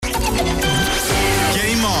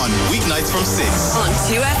from 6 on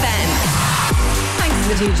 2FM. Thanks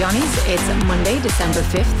to the two Johnnies. It's Monday, December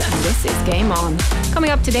 5th, and this is Game On.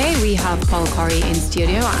 Coming up today, we have Paul Corey in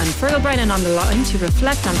studio and Fergal Brennan on the line to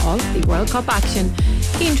reflect on all the World Cup action.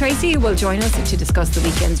 Cian Tracy will join us to discuss the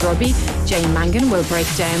weekend's rugby. Jane Mangan will break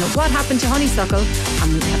down what happened to Honeysuckle,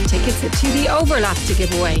 and we have tickets to the Overlap to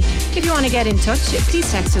give away. If you want to get in touch, please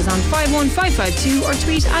text us on 51552 or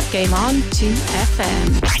tweet at Game On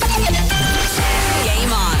 2FM.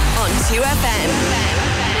 Game On 2FM.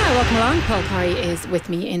 Welcome along. Paul Corey is with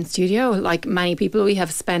me in studio. Like many people, we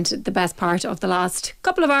have spent the best part of the last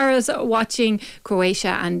couple of hours watching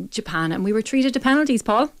Croatia and Japan, and we were treated to penalties,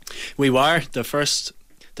 Paul. We were the first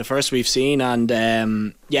we've seen, and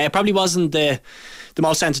it probably wasn't the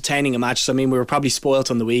most entertaining of matches. I mean, we were probably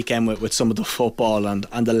spoilt on the weekend with some of the football and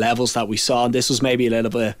the levels that we saw, and this was maybe a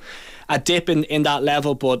little bit a dip in that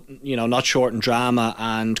level, but not short in drama,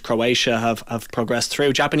 and Croatia have progressed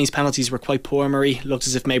through. Japanese penalties were quite poor, Marie. Looked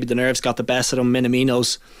as if maybe the nerves got the best of them.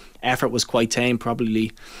 Minamino's effort was quite tame,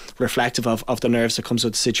 probably reflective of the nerves that comes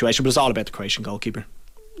with the situation, but it's all about the Croatian goalkeeper.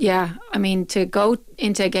 Yeah, I mean, to go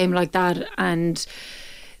into a game like that and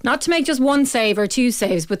not to make just one save or two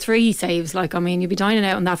saves, but three saves. You'd be dining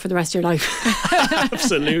out on that for the rest of your life.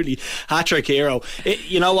 Absolutely. Hat-trick hero.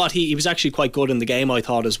 You know what? He was actually quite good in the game, I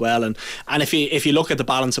thought, as well. And if you look at the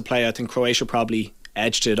balance of play, I think Croatia probably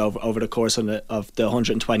edged it over the course of the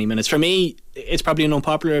 120 minutes. For me, it's probably an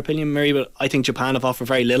unpopular opinion, Mary, but I think Japan have offered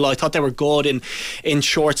very little. I thought they were good in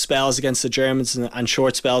short spells against the Germans and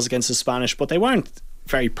short spells against the Spanish, but they weren't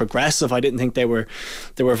very progressive. I didn't think they were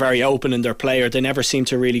very open in their play, or they never seemed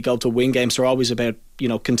to really go to win games. They're always about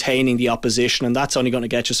containing the opposition, and that's only going to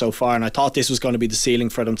get you so far. And I thought this was going to be the ceiling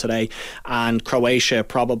for them today, and Croatia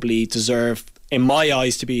probably deserve, in my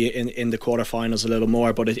eyes, to be in the quarterfinals a little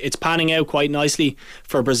more. But it's panning out quite nicely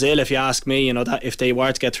for Brazil, if you ask me. That if they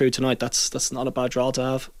were to get through tonight, that's not a bad draw to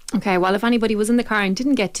have. Okay, well, if anybody was in the car and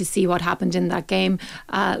didn't get to see what happened in that game,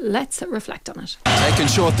 let's reflect on it. Taken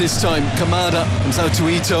short this time. Kamada comes out to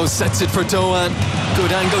Ito, sets it for Doan.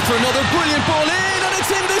 Good angle for another brilliant ball in, and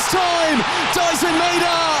it's in this time. Dyson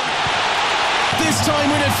Maeda. This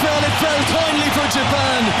time when it fell kindly for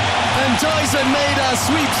Japan, and Dyson Maeda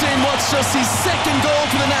sweeps in what's just his second goal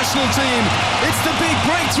for the national team. It's the big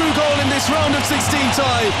breakthrough goal in this round of 16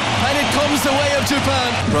 tie, and it comes the way of Japan.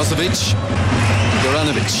 Brozovic,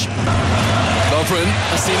 Juranovic, Lovren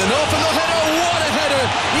has seen an open header. What a header!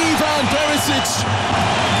 Ivan Perisic.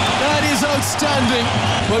 That is outstanding.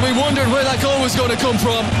 Well, we wondered where that goal was going to come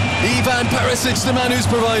from. Ivan Perisic, the man who's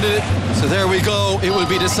provided it. So there we go. It will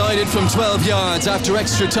be decided from 12 yards after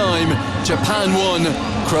extra time. Japan won,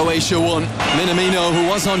 Croatia won. Minamino, who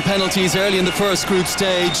was on penalties early in the first group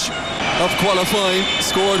stage of qualifying,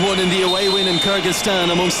 scored one in the away win in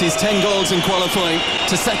Kyrgyzstan amongst his 10 goals in qualifying.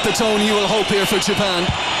 To set the tone, he will hope here for Japan.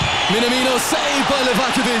 Minamino saved by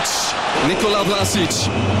Livakovic. Nikola Vlasic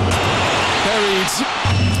buried.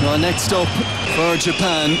 Well, next up for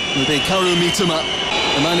Japan will be Karu Mitoma,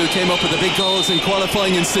 the man who came up with the big goals in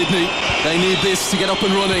qualifying in Sydney. They need this to get up and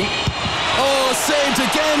running. Oh, saved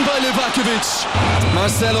again by Livakovic.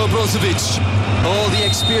 Marcelo Brozovic, all the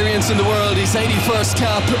experience in the world, his 81st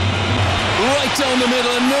cap. Right down the middle,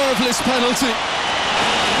 a nerveless penalty.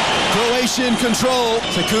 Croatia in control.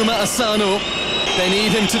 Takuma Asano. They need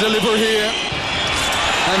him to deliver here,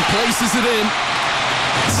 and places it in.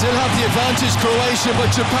 Still have the advantage, Croatia,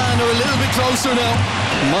 but Japan are a little bit closer now.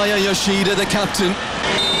 Maya Yoshida, the captain.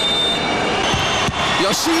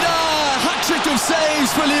 Yoshida, hat-trick of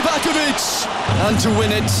saves for Livakovic. And to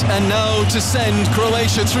win it, and now to send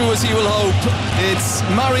Croatia through as he will hope, it's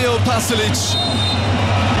Mario Pasalic.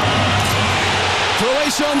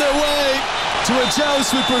 Croatia on their way to a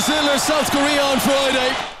joust with Brazil or South Korea on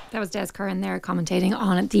Friday. That was Des Curran there commentating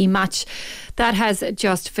on the match that has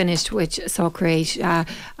just finished, which saw Croatia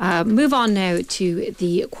move on now to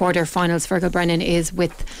the quarter-finals. Fergal Brennan is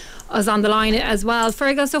with us on the line as well.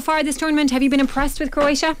 Fergal, so far this tournament, have you been impressed with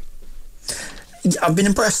Croatia? I've been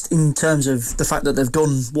impressed in terms of the fact that they've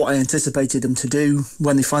done what I anticipated them to do.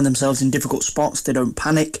 When they find themselves in difficult spots, they don't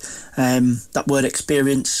panic. That word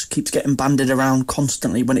experience keeps getting bandied around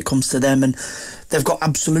constantly when it comes to them, and they've got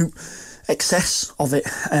absolute excess of it.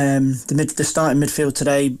 The starting midfield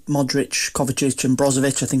today, Modric, Kovacic and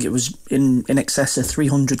Brozovic, I think it was in excess of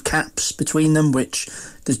 300 caps between them, which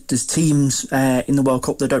there's teams in the World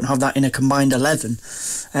Cup that don't have that in a combined 11.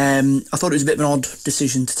 I thought it was a bit of an odd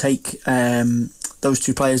decision to take those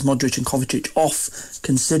two players, Modric and Kovacic, off,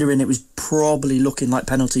 considering it was probably looking like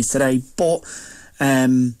penalties today, but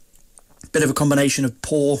bit of a combination of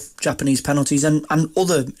poor Japanese penalties and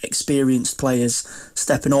other experienced players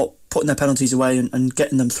stepping up. putting their penalties away and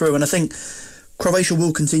getting them through. And I think Croatia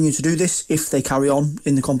will continue to do this if they carry on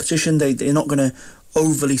in the competition. They're not going to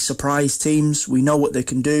overly surprise teams. We know what they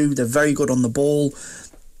can do. They're very good on the ball,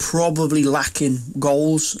 probably lacking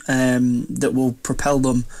goals that will propel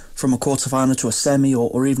them from a quarter-final to a semi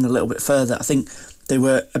or even a little bit further. I think they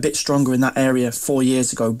were a bit stronger in that area 4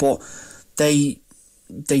 years ago, but they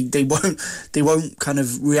won't kind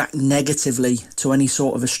of react negatively to any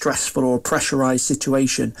sort of a stressful or pressurised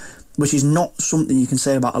situation, which is not something you can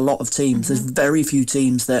say about a lot of teams. There's very few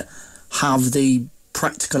teams that have the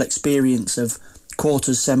practical experience of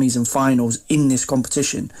quarters, semis and finals in this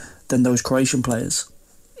competition than those Croatian players.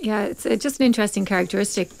 Yeah, it's just an interesting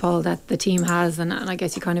characteristic, Paul, that the team has, and I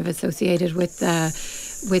guess you kind of associate it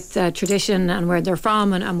with tradition and where they're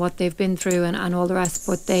from and what they've been through and all the rest,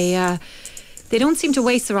 but they don't seem to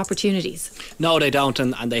waste their opportunities. No, they don't,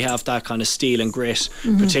 and they have that kind of steel and grit,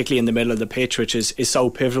 particularly in the middle of the pitch, which is so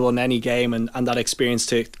pivotal in any game, and that experience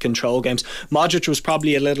to control games. Modric was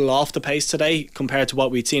probably a little off the pace today compared to what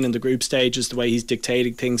we'd seen in the group stages, the way he's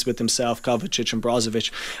dictating things with himself, Kovacic and Brozovic,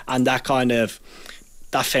 and that kind of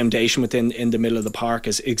that foundation in the middle of the park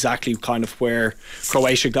is exactly kind of where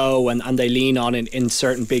Croatia go and they lean on in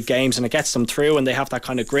certain big games, and it gets them through, and they have that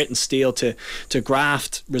kind of grit and steel to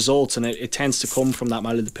graft results, and it tends to come from that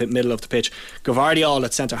middle of the pitch. Gvardiol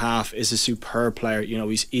at centre half is a superb player. You know,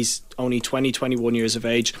 he's only 21 years of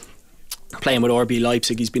age, playing with RB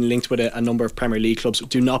Leipzig. He's been linked with a number of Premier League clubs.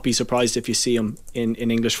 Do not be surprised if you see him in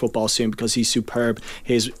English football soon, because he's superb.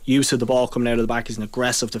 His use of the ball coming out of the back, is an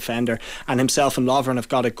aggressive defender, and himself and Lovren have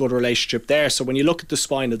got a good relationship there. So when you look at the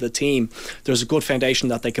spine of the team, there's a good foundation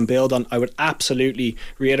that they can build on. I would absolutely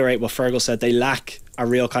reiterate what Fergal said. They lack a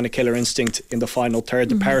real kind of killer instinct in the final third.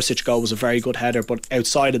 The Perisic goal was a very good header, but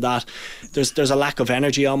outside of that, there's a lack of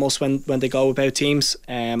energy almost when they go about teams,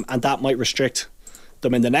 and that might restrict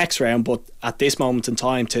them in the next round. But at this moment in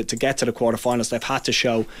time, to get to the quarterfinals, they've had to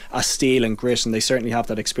show a steel and grit, and they certainly have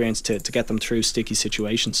that experience to get them through sticky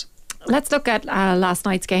situations. Let's look at last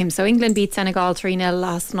night's game. So England beat Senegal 3-0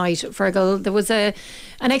 last night. Fergal, there was an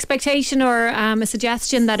expectation or a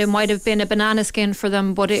suggestion that it might have been a banana skin for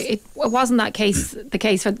them, but it wasn't the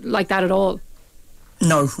case like that at all.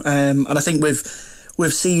 No, and I think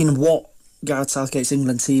we've seen what Gareth Southgate's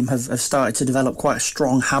England team have started to develop quite a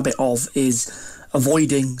strong habit of, is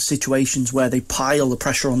avoiding situations where they pile the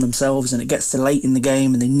pressure on themselves and it gets to late in the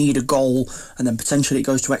game and they need a goal and then potentially it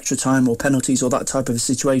goes to extra time or penalties or that type of a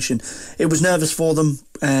situation. It was nervous for them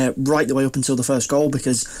right the way up until the first goal,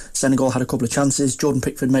 because Senegal had a couple of chances. Jordan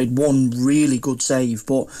Pickford made one really good save,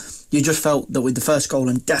 but you just felt that with the first goal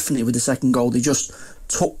and definitely with the second goal, they just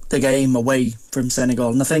took the game away from Senegal.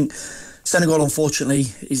 And I think Senegal, unfortunately,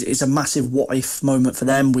 is a massive what-if moment for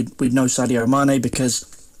them with no Sadio Mane,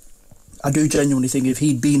 because I do genuinely think if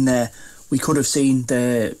he'd been there, we could have seen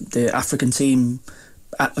the African team,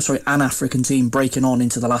 an African team breaking on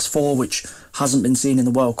into the last four, which hasn't been seen in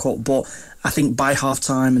the World Cup. But I think by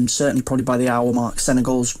half-time, and certainly probably by the hour mark,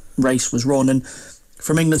 Senegal's race was run. And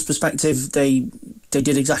from England's perspective, they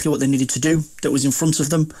did exactly what they needed to do that was in front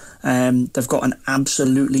of them. They've got an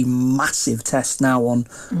absolutely massive test now on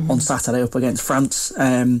Saturday up against France.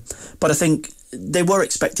 But I think they were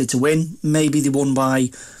expected to win. Maybe they won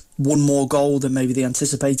by one more goal than maybe they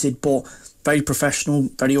anticipated, but very professional,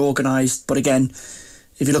 very organised. But again,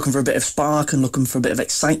 if you're looking for a bit of spark and looking for a bit of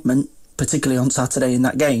excitement, particularly on Saturday in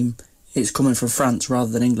that game, it's coming from France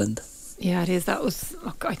rather than England. Yeah, it is.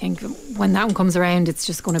 Look, I think when that one comes around, it's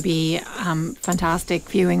just going to be fantastic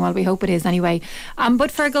viewing. Well, we hope it is anyway.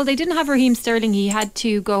 But Fergal, they didn't have Raheem Sterling. He had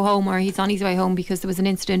to go home, or he's on his way home, because there was an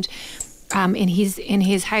incident in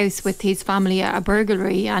his house with his family, a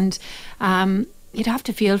burglary, and you'd have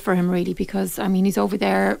to feel for him really, because I mean, he's over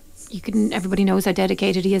there. Everybody knows how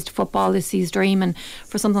dedicated he is to football. This is his dream, and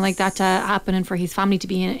for something like that to happen and for his family to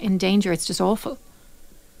be in danger, it's just awful.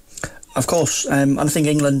 Of course, and I think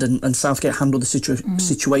England and Southgate handled the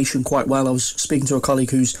situation quite well. I was speaking to a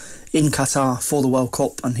colleague who's in Qatar for the World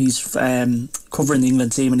Cup, and he's covering the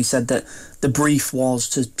England team, and he said that the brief was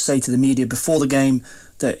to say to the media before the game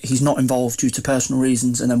that he's not involved due to personal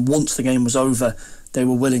reasons, and then once the game was over, they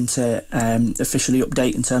were willing to officially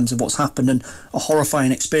update in terms of what's happened. And a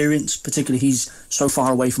horrifying experience, particularly he's so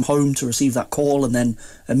far away from home to receive that call and then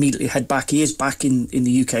immediately head back. He is back in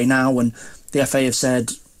the UK now, and the FA have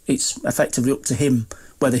said it's effectively up to him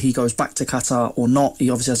whether he goes back to Qatar or not. He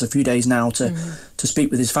obviously has a few days now to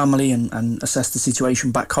speak with his family and assess the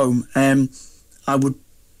situation back home. I would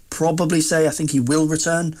probably say I think he will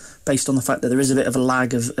return, based on the fact that there is a bit of a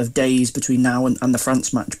lag of days between now and the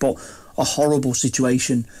France match. But a horrible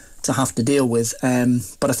situation to have to deal with.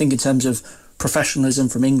 But I think in terms of professionalism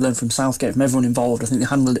from England, from Southgate, from everyone involved. I think they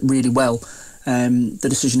handled it really well. The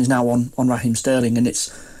decision is now on Raheem Sterling, and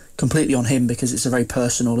it's completely on him because it's a very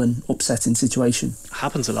personal and upsetting situation.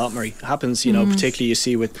 Happens a lot, Murray. It happens, particularly you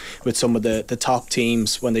see with some of the top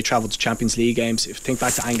teams when they travel to Champions League games. If you think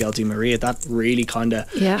back to Angel Di Maria, that really kind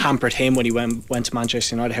of hampered him when he went to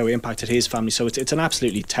Manchester United, how it impacted his family. So it's an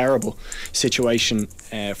absolutely terrible situation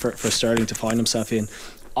for Sterling to find himself in.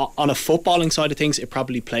 On a footballing side of things, it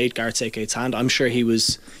probably played Gareth Southgate's hand. I'm sure he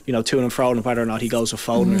was, to and fro on whether or not he goes with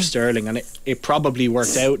Foden or Sterling, and it probably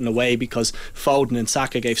worked out in a way because Foden and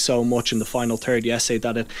Saka gave so much in the final third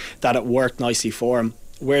yesterday that it worked nicely for him.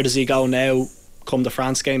 Where does he go now? Come the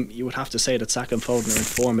France game, you would have to say that Saka and Foden are in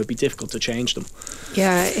form. It'd be difficult to change them.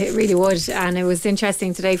 Yeah, it really would. And it was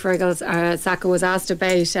interesting today, Fergal. Saka was asked about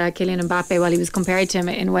Kylian Mbappe while he was compared to him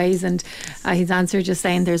in ways, and his answer just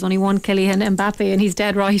saying there's only one Kylian Mbappe, and he's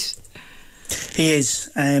dead right. He is,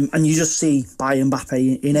 and you just see by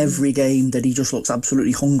Mbappe in every game that he just looks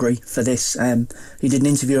absolutely hungry for this. He did an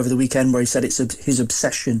interview over the weekend where he said it's his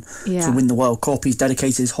obsession to win the World Cup. He's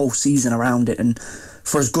dedicated his whole season around it, and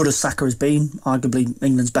for as good as Saka has been, arguably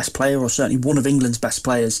England's best player, or certainly one of England's best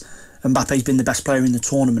players, Mbappe's been the best player in the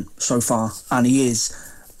tournament so far, and he is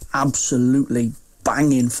absolutely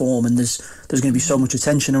banging form, and there's going to be so much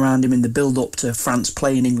attention around him in the build-up to France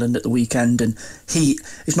playing England at the weekend. And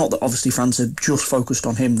it's not that obviously France are just focused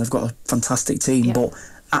on him, they've got a fantastic team, but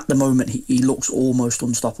at the moment he looks almost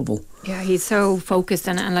unstoppable. Yeah, he's so focused,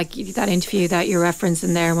 and like that interview that you're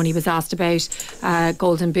referencing there when he was asked about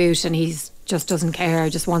Golden Boot, and he's just doesn't care,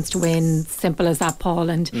 just wants to win, simple as that, Paul.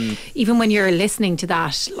 And even when you're listening to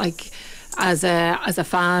that, like as a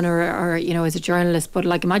fan or as a journalist, but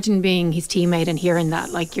like imagine being his teammate and hearing that,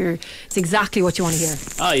 like it's exactly what you want to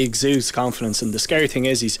hear. He exudes confidence, and the scary thing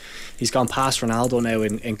is he's gone past Ronaldo now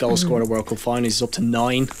in goal scorer World Cup finals. He's up to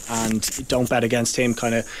 9, and don't bet against him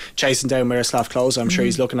kind of chasing down Miroslav Klose. I'm sure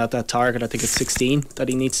he's looking at that target. I think it's 16 that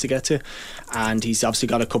he needs to get to, and he's obviously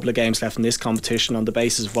got a couple of games left in this competition on the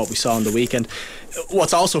basis of what we saw on the weekend.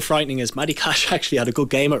 What's also frightening is Matty Cash actually had a good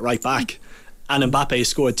game at right back, and Mbappe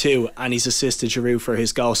scored 2, and he's assisted Giroud for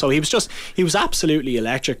his goal. So he was absolutely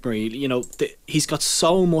electric, Marie. He's got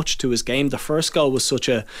so much to his game. The first goal was such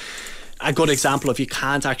a good example of you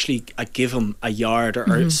can't actually give him a yard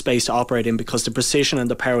or space to operate in, because the precision and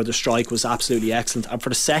the power of the strike was absolutely excellent. And for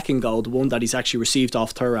the second goal, the one that he's actually received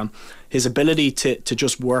off Thuram, his ability to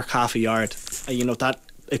just work half a yard, that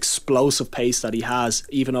explosive pace that he has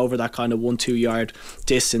even over that kind of 1-2 yard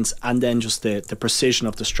distance, and then just the precision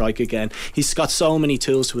of the strike again. He's got so many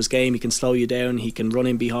tools to his game. He can slow you down, he can run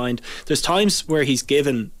in behind. There's times where he's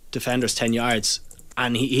given defenders 10 yards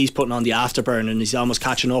and he's putting on the afterburn, and he's almost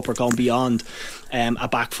catching up or going beyond a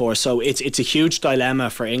back four. So it's a huge dilemma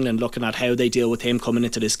for England looking at how they deal with him coming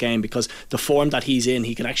into this game, because the form that he's in,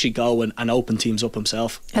 he can actually go and open teams up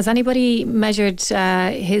himself. Has anybody measured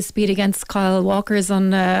his speed against Kyle Walker's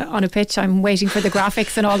on a pitch? I'm waiting for the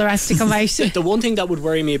graphics and all the rest to come out. The one thing that would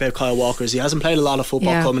worry me about Kyle Walker is he hasn't played a lot of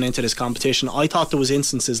football coming into this competition. I thought there was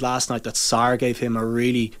instances last night that Sarr gave him a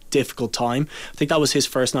really difficult time. I think that was his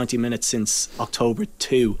first 90 minutes since October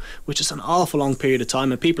 2, which is an awful long period of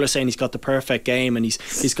time, and people are saying he's got the perfect game and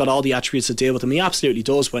he's got all the attributes to deal with him. He absolutely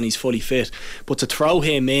does when he's fully fit, but to throw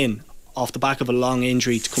him in off the back of a long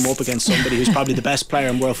injury to come up against somebody who's probably the best player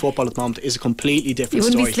in world football at the moment is a completely different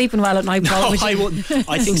story. You wouldn't be sleeping well at night, Paul. No, I wouldn't.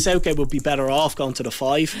 I think Southgate would be better off going to the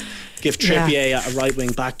 5, give Trippier a right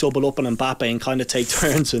wing back, double up on Mbappe, and kind of take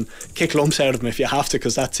turns and kick lumps out of him if you have to,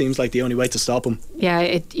 because that seems like the only way to stop him.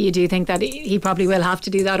 Yeah, you do think that he probably will have to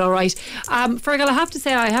do that, all right. Fergal, I have to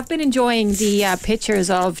say I have been enjoying the pictures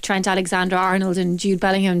of Trent Alexander-Arnold and Jude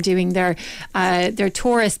Bellingham doing their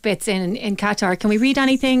tourist bits in Qatar. Can we read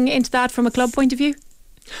anything into that from a club point of view?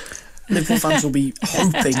 Liverpool fans will be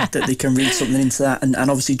hoping that they can read something into that, and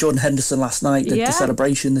obviously Jordan Henderson last night, the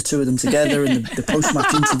celebration, the two of them together, and the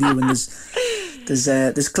post-match interview, and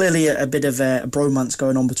there's clearly a bit of a bromance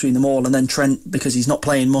going on between them all. And then Trent, because he's not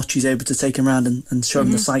playing much, he's able to take him around and show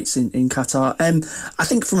him the sights in Qatar. I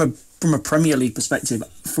think from a Premier League perspective,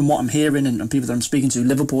 from what I'm hearing and people that I'm speaking to,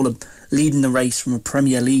 Liverpool are leading the race from a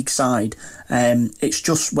Premier League side. It's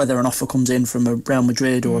just whether an offer comes in from a Real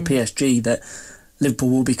Madrid or a PSG that Liverpool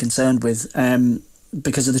will be concerned with,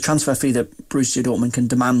 because of the transfer fee that Borussia Dortmund can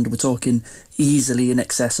demand. We're talking easily in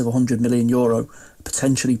excess of €100 million,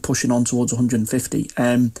 potentially pushing on towards 150.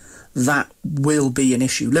 That will be an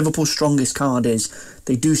issue. Liverpool's strongest card is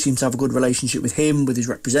they do seem to have a good relationship with him, with his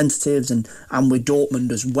representatives, and with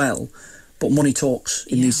Dortmund as well. But money talks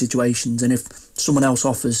in these situations, and if someone else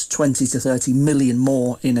offers 20 to 30 million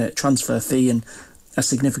more in a transfer fee and a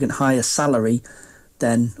significant higher salary,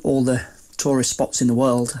 then all the tourist spots in the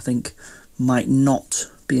world, I think might not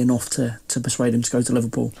be enough to persuade him to go to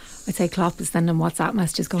Liverpool. I'd say Klopp is sending WhatsApp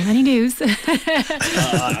messages going, any news?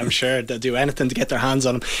 I'm sure they'll do anything to get their hands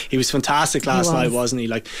on him. He was fantastic last night, wasn't he?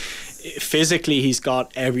 Like, physically, he's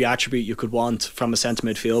got every attribute you could want from a centre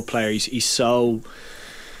midfield player. He's so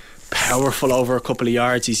powerful over a couple of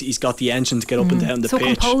yards. He's got the engine to get up and down the pitch. So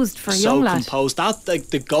composed for a young lad. So composed. That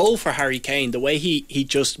the goal for Harry Kane, the way he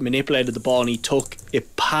just manipulated the ball and he took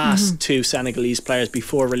it past two Senegalese players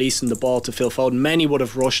before releasing the ball to Phil Foden. Many would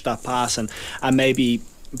have rushed that pass and maybe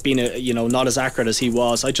been not as accurate as he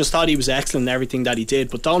was. I just thought he was excellent in everything that he did,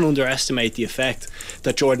 but don't underestimate the effect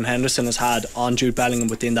that Jordan Henderson has had on Jude Bellingham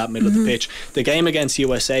within that middle of the pitch. The game against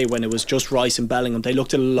USA, when it was just Rice and Bellingham, they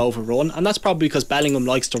looked a little overrun, and that's probably because Bellingham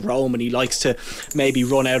likes to roam and he likes to maybe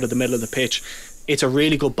run out of the middle of the pitch. It's a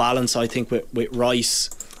really good balance, I think, with Rice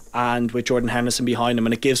and with Jordan Henderson behind him,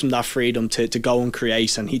 and it gives him that freedom to go and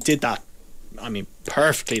create, and he did that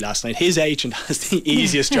perfectly last night. His agent has the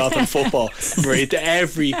easiest job in football.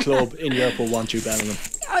 Every club in Europe will want Jude Bellingham.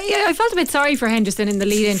 I felt a bit sorry for Henderson in the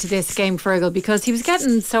lead into this game, Fergal, because he was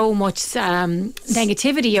getting so much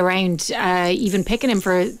negativity around even picking him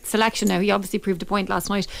for selection. Now, he obviously proved a point last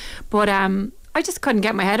night, but I just couldn't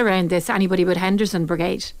get my head around this anybody but Henderson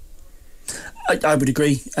brigade. I would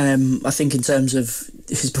agree. I think in terms of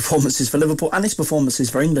his performances for Liverpool and his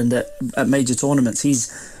performances for England at major tournaments,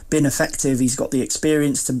 he's been effective. He's got the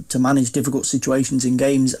experience to manage difficult situations in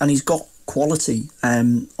games, and he's got quality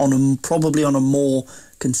probably on a more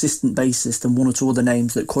consistent basis than one or two other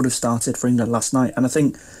names that could have started for England last night. And I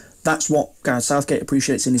think that's what Gareth Southgate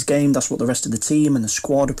appreciates in his game. That's what the rest of the team and the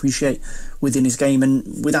squad appreciate within his game.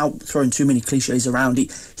 And without throwing too many cliches around,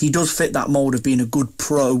 he does fit that mould of being a good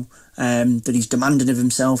pro, that he's demanding of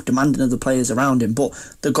himself, demanding of the players around him. But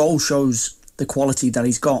the goal shows the quality that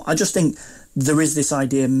he's got. I just think there is this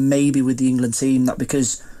idea maybe with the England team that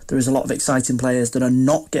because there is a lot of exciting players that are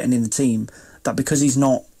not getting in the team, that because he's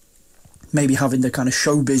not maybe having the kind of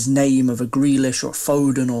showbiz name of a Grealish or a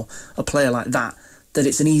Foden or a player like that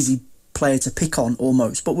it's an easy player to pick on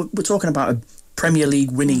almost. But we're talking about a Premier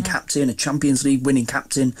League winning captain, a Champions League winning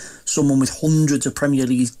captain, someone with hundreds of Premier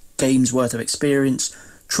League games worth of experience,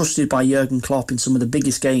 trusted by Jurgen Klopp in some of the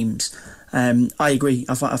biggest games. I agree.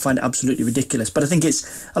 I find it absolutely ridiculous. But I think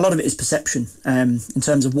a lot of it is perception. In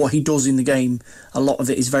terms of what he does in the game, a lot of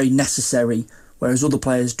it is very necessary, whereas other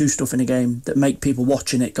players do stuff in a game that make people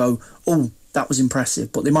watching it go, oh, that was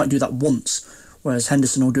impressive. But they might do that once, whereas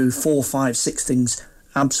Henderson will do 4, 5, 6 things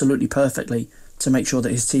absolutely perfectly to make sure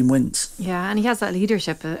that his team wins. Yeah, and he has that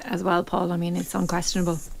leadership as well, Paul. I mean, it's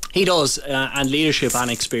unquestionable. He does, and leadership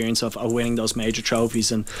and experience of winning those major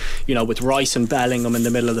trophies. And with Rice and Bellingham in the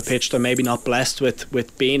middle of the pitch, they're maybe not blessed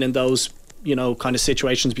with being in those kind of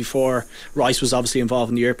situations before. Rice was obviously involved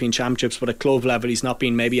in the European Championships, but at club level he's not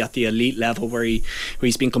been maybe at the elite level where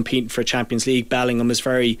he's been competing for Champions League. Bellingham is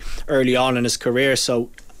very early on in his career, so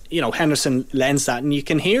Henderson lends that, and you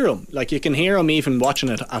can hear him. Like, you can hear him even watching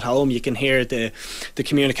it at home. You can hear the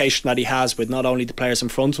communication that he has with not only the players in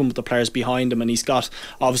front of him but the players behind him, and he's got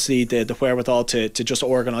obviously the wherewithal to just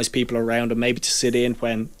organise people around him, maybe to sit in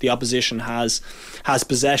when the opposition has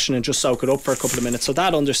possession and just soak it up for a couple of minutes. So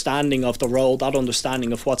that understanding of the role, that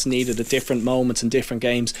understanding of what's needed at different moments in different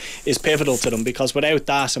games is pivotal to them, because without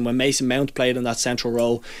that, and when Mason Mount played in that central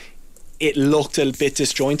role, it looked a bit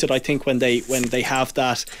disjointed. I think when they have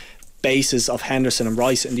that basis of Henderson and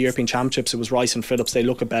Rice in the European Championships, it was Rice and Phillips, they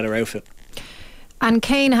look a better outfit. And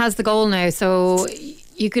Kane has the goal now, so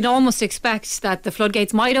you could almost expect that the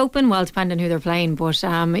floodgates might open, well, depending who they're playing. But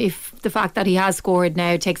if the fact that he has scored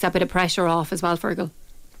now takes that bit of pressure off as well, Fergal.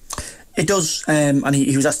 It does, and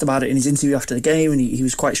he was asked about it in his interview after the game, and he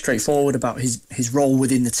was quite straightforward about his role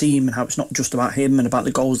within the team and how it's not just about him and about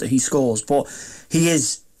the goals that he scores, but he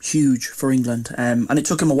is huge for England, and it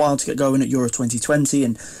took him a while to get going at Euro 2020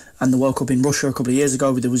 and the World Cup in Russia a couple of years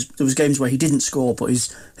ago. There was games where he didn't score, but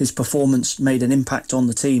his performance made an impact on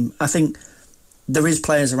the team. I think there is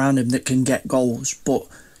players around him that can get goals, but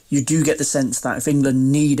you do get the sense that if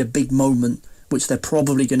England need a big moment, which they're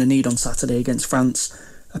probably going to need on Saturday against France,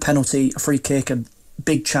 a penalty, a free kick, a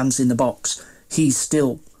big chance in the box, he's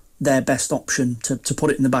still their best option to put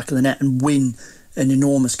it in the back of the net and win an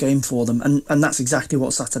enormous game for them, and that's exactly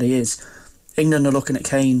what Saturday is. England are looking at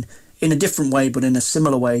Kane in a different way, but in a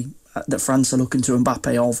similar way that France are looking to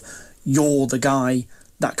Mbappe of, you're the guy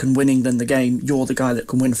that can win England the game, you're the guy that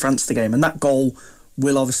can win France the game, and that goal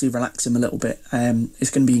will obviously relax him a little bit.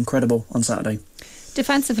 It's going to be incredible on Saturday.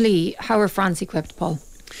 Defensively, how are France equipped, Paul?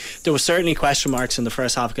 There were certainly question marks in the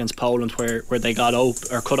first half against Poland where they got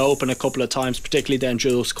could open a couple of times, particularly down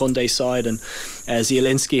Jules Koundé's side, and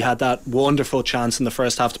Zielinski had that wonderful chance in the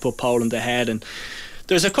first half to put Poland ahead. And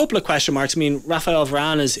there's a couple of question marks. I mean, Rafael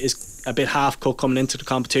Varane is a bit half-cooked coming into the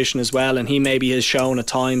competition as well, and he maybe has shown at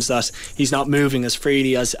times that he's not moving as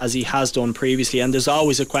freely as he has done previously, and there's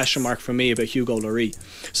always a question mark for me about Hugo Lloris.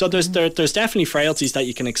 So there's definitely frailties that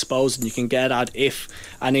you can expose and you can get at if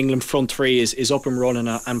an England front three is up and running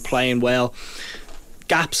and playing well.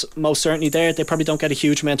 Gaps most certainly there. They probably don't get a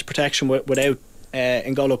huge amount of protection without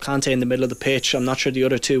N'Golo Kante in the middle of the pitch. I'm not sure the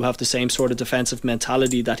other two have the same sort of defensive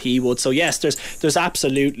mentality that he would. So yes, there's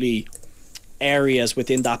absolutely areas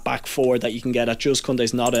within that back four that you can get at. Jules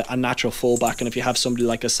Koundé's not a natural fullback, and if you have somebody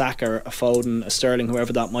like a Saka, a Foden, a Sterling,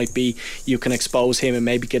 whoever that might be, you can expose him and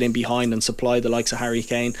maybe get in behind and supply the likes of Harry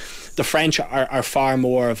Kane. The French are far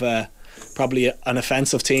more of probably an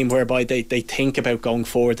offensive team, whereby they think about going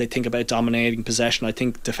forward, they think about dominating possession. I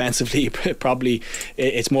think defensively probably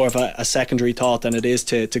it's more of a secondary thought than it is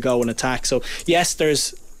to go and attack. So yes,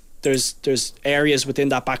 there's areas within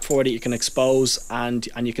that back four that you can expose and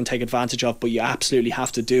you can take advantage of, but you absolutely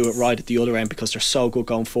have to do it right at the other end, because they're so good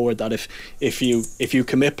going forward that if you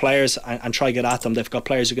commit players and try to get at them, they've got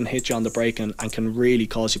players who can hit you on the break and can really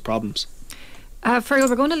cause you problems. Fergal,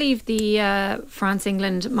 we're going to leave the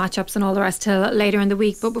France-England matchups and all the rest till later in the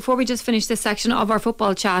week, but before we just finish this section of our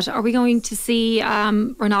football chat, are we going to see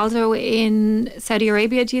Ronaldo in Saudi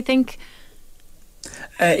Arabia, do you think?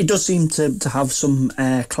 It does seem to have some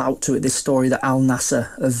clout to it, this story that Al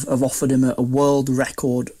Nassr have offered him a world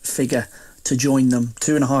record figure to join them.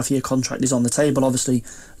 2.5-year contract is on the table. Obviously,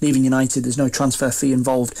 leaving United, there's no transfer fee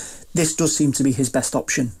involved. This does seem to be his best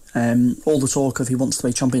option. All the talk of he wants to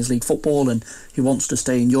play Champions League football and he wants to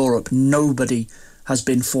stay in Europe, nobody has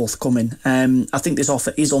been forthcoming. I think this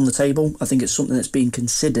offer is on the table. I think it's something that's being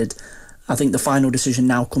considered. I think the final decision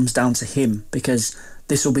now comes down to him, because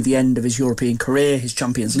this will be the end of his European career, his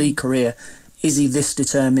Champions League career. Is he this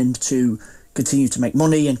determined to continue to make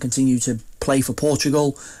money and continue to play for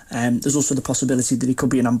Portugal? There's also the possibility that he could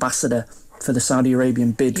be an ambassador for the Saudi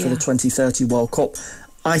Arabian bid for the 2030 World Cup.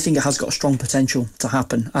 I think it has got a strong potential to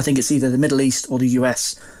happen. I think it's either the Middle East or the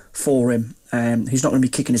US for him. He's not going to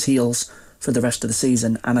be kicking his heels for the rest of the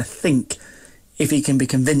season, and I think if he can be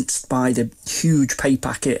convinced by the huge pay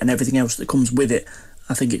packet and everything else that comes with it,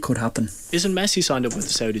 I think it could happen. Isn't Messi signed up with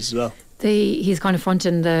the Saudis as well? He's kind of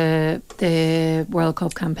fronting the World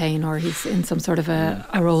Cup campaign, or he's in some sort of a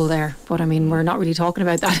role there. But I mean, we're not really talking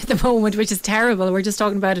about that at the moment, which is terrible. We're just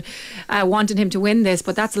talking about wanting him to win this,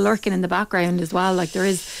 but that's lurking in the background as well. Like there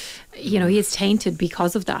is, he is tainted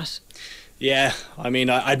because of that. Yeah, I mean,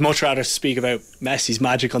 I'd much rather speak about Messi's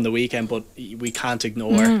magic on the weekend, but we can't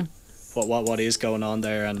ignore what is going on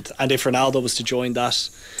there. And if Ronaldo was to join that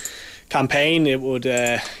campaign, it would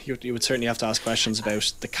you would certainly have to ask questions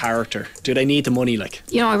about the character. Do they need the money?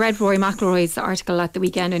 I read Rory McIlroy's article at the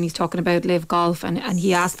weekend, and he's talking about Live Golf, and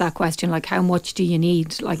he asked that question, like, how much do you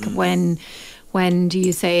need? Like, when do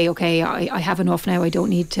you say, okay, I have enough now, I don't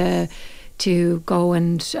need to go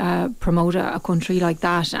and promote a country like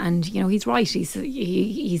that? And he's right.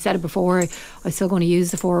 He said it before. I'm still going to use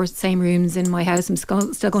the 4 same rooms in my house. I'm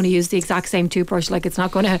still going to use the exact same toothbrush. Like, it's not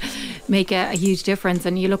going to make a huge difference.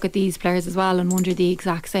 And you look at these players as well and wonder the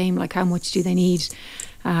exact same. Like, how much do they need,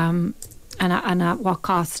 and at what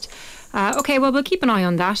cost? Okay, well, we'll keep an eye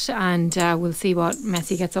on that, and we'll see what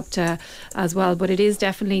Messi gets up to as well. But it is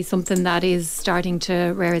definitely something that is starting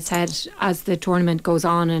to rear its head as the tournament goes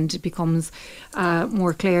on and it becomes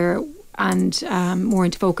more clear and more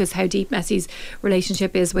into focus how deep Messi's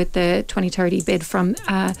relationship is with the 2030 bid from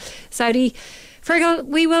Saudi. Fergal,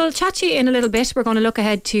 we will chat to you in a little bit. We're going to look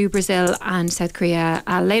ahead to Brazil and South Korea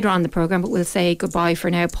later on in the programme, but we'll say goodbye for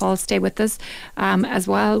now. Paul, stay with us as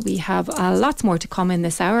well. We have lots more to come in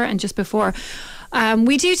this hour. And just before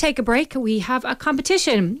we do take a break, we have a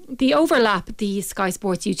competition. The Overlap, the Sky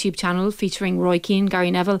Sports YouTube channel featuring Roy Keane, Gary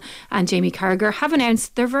Neville and Jamie Carragher, have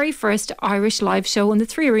announced their very first Irish live show in the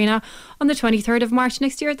 3 Arena on the 23rd of March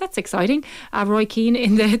next year. That's exciting. Roy Keane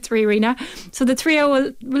in the 3 Arena. So the trio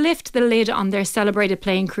will lift the lid on their celebrated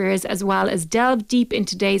playing careers, as well as delve deep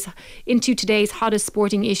into today's hottest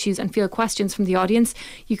sporting issues and field questions from the audience.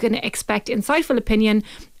 You can expect insightful opinion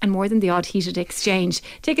and more than the odd heated exchange.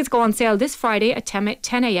 Tickets go on sale this Friday at 10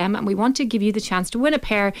 a.m. and we want to give you the chance to win a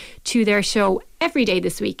pair to their show every day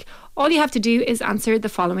this week. All you have to do is answer the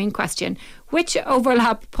following question. Which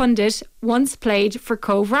overlap pundit once played for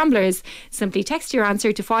Cove Ramblers? Simply text your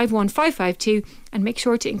answer to 51552 and make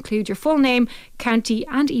sure to include your full name, county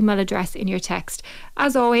and email address in your text.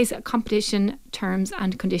 As always, competition terms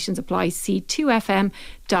and conditions apply. See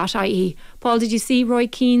 2fm.ie. Paul, did you see Roy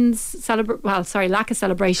Keane's lack of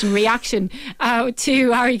celebration reaction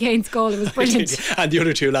to Harry Kane's goal? It was brilliant. And the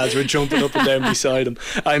other two lads were jumping up and down beside him.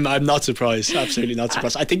 I'm not surprised, absolutely not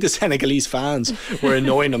surprised. I think the Senegalese fans were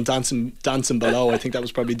annoying him, dancing below. I think that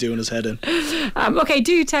was probably doing his head in. Okay,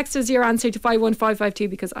 do text us your answer to 51552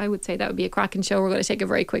 because I would say that would be a cracking show. We're going to take a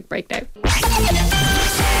very quick break now. Game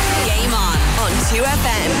on 2FM.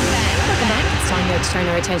 Welcome back. It's time now to turn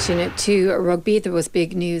our attention to rugby. There was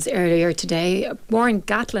big news earlier today. Warren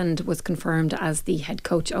Gatland was confirmed as the head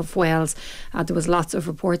coach of Wales. There was lots of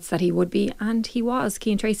reports that he would be, and he was.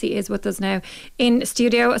 Cian Tracy is with us now in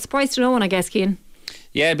studio. A surprise to no one, I guess, Cian.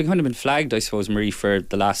 Yeah, it kind of been flagged, I suppose, Marie, for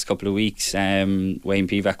the last couple of weeks. Wayne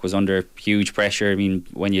Pivac was under huge pressure. I mean,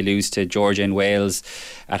 when you lose to Georgia and Wales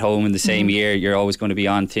at home in the same year, you're always going to be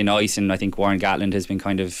on thin ice. And I think Warren Gatland has been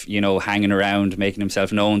kind of, hanging around, making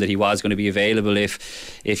himself known that he was going to be available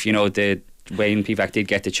if the Wayne Pivac did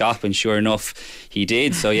get the chop, and sure enough he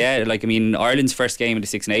did. So yeah, Ireland's first game in the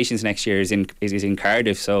Six Nations next year is in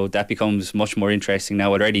Cardiff, so that becomes much more interesting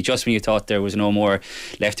now already. Just when you thought there was no more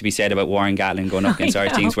left to be said about Warren Gatland going up against our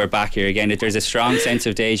teams, we're back here again. There's a strong sense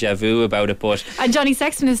of deja vu about it, and Johnny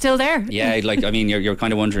Sexton is still there. Yeah, you're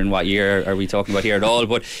kind of wondering what year are we talking about here at all,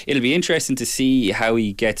 but it'll be interesting to see how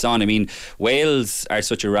he gets on. I mean, Wales are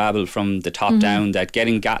such a rabble from the top down that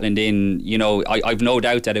getting Gatland in, I've no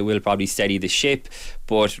doubt that it will probably steady the ship,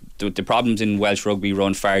 but the problems in Welsh rugby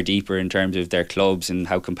run far deeper in terms of their clubs and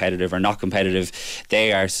how competitive or not competitive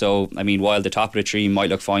they are. So I mean, while the top of the tree might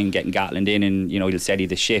look fine getting Gatland in and he'll steady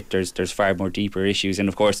the ship, there's far more deeper issues. And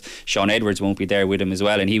of course Sean Edwards won't be there with him as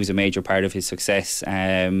well, and he was a major part of his success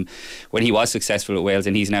when he was successful at Wales,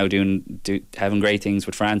 and he's now having great things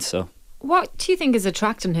with France. So what do you think is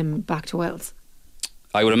attracting him back to Wales?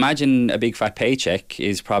 I would imagine a big fat paycheck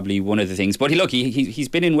is probably one of the things. But he's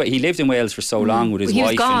been he lived in Wales for so long with his wife.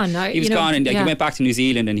 He was gone, and he went back to New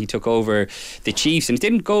Zealand and he took over the Chiefs, and it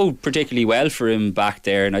didn't go particularly well for him back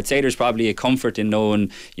there. And I'd say there's probably a comfort in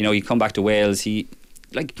knowing, you come back to Wales.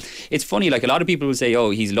 It's funny, a lot of people will say,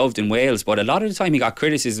 he's loved in Wales, but a lot of the time he got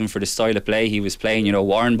criticism for the style of play he was playing,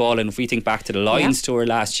 Warren Ball. And if we think back to the Lions tour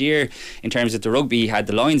last year, in terms of the rugby he had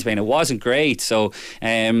the Lions playing, it wasn't great. So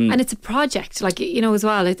and it's a project, as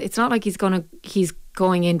well. It's not like he's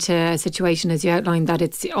going into a situation, as you outlined, that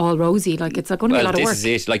it's all rosy. It's going to be a lot of work. This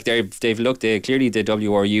is it. They've looked at, clearly the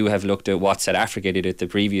WRU have looked at what South Africa did at the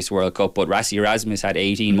previous World Cup, but Rassie Erasmus had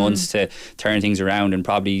 18 months to turn things around, and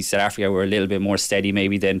probably South Africa were a little bit more steady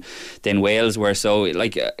maybe than Wales were. So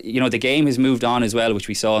the game has moved on as well, which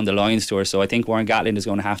we saw on the Lions tour. So I think Warren Gatland is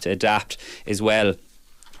going to have to adapt as well.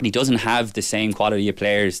 And he doesn't have the same quality of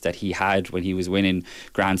players that he had when he was winning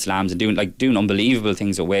Grand Slams and doing unbelievable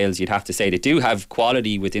things at Wales. You'd have to say they do have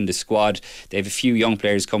quality within the squad. They have a few young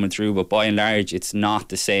players coming through, but by and large it's not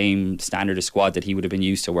the same standard of squad that he would have been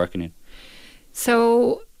used to working in.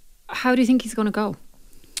 So how do you think he's going to go?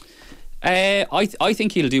 I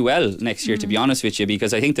think he'll do well next year, to be honest with you,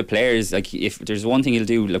 because I think the players, if there's one thing he'll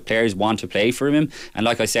do, the players want to play for him. And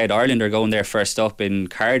like I said, Ireland are going there first up in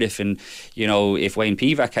Cardiff, and if Wayne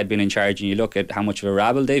Pivac had been in charge and you look at how much of a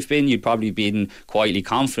rabble they've been, you'd probably been quietly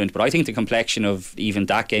confident. But I think the complexion of even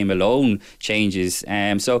that game alone changes.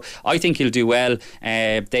 So I think he'll do well.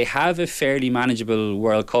 They have a fairly manageable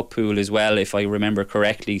World Cup pool as well, if I remember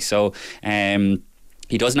correctly. So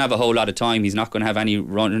he doesn't have a whole lot of time. He's not going to have any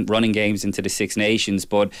running games into the Six Nations,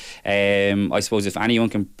 but I suppose if anyone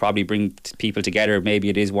can probably bring people together, maybe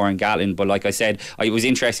it is Warren Gatland. But like I said, it was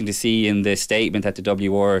interesting to see in the statement that the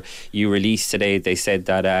WRU released today, they said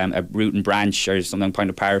that a root and branch, or something kind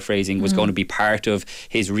of paraphrasing, was going to be part of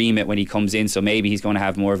his remit when he comes in. So maybe he's going to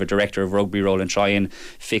have more of a director of rugby role and try and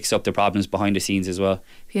fix up the problems behind the scenes as well.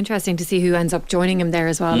 Be interesting to see who ends up joining him there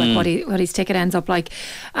as well, what his ticket ends up like.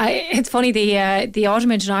 It's funny, the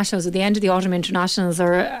autumn internationals, at the end of the autumn internationals,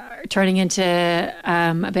 are turning into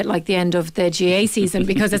a bit like the end of the GA season,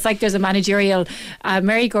 because it's like there's a managerial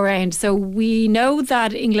merry-go-round. So we know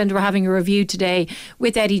that England were having a review today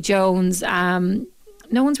with Eddie Jones.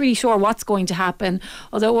 no one's really sure what's going to happen.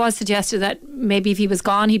 Although it was suggested that maybe if he was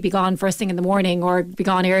gone, he'd be gone first thing in the morning, or be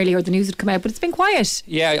gone early, or the news would come out. But it's been quiet.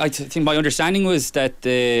 Yeah, I think my understanding was that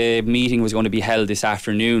the meeting was going to be held this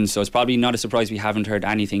afternoon, so it's probably not a surprise we haven't heard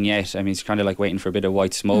anything yet. I mean, it's kind of like waiting for a bit of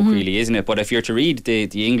white smoke, really, isn't it? But if you're to read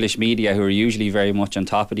the English media, who are usually very much on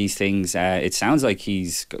top of these things, it sounds like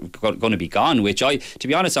he's going to be gone, which to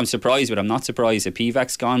be honest, I'm surprised, but I'm not surprised that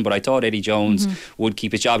Pivac's gone. But I thought Eddie Jones would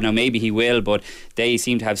keep his job. Now maybe he will, but they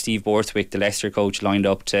seem to have Steve Borthwick, the Leicester coach, lined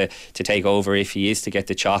up to take over if he is to get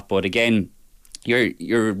the chop. But again,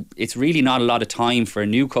 it's really not a lot of time for a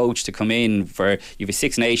new coach to come in. You have a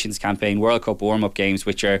Six Nations campaign, World Cup warm-up games,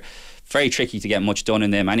 which are very tricky to get much done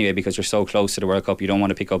in them anyway, because you're so close to the World Cup. You don't want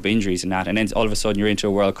to pick up injuries and that, and then all of a sudden you're into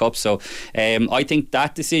a World Cup. So I think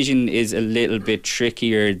that decision is a little bit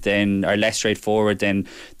trickier or less straightforward than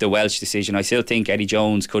the Welsh decision. I still think Eddie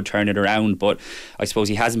Jones could turn it around, but I suppose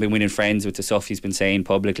he hasn't been winning friends with the stuff he's been saying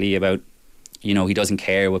publicly about, you know, he doesn't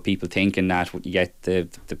care what people think, and that you get the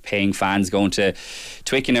paying fans going to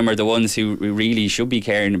Twickenham are the ones who really should be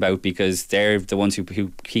caring about, because they're the ones who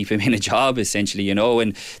keep him in a job, essentially, you know.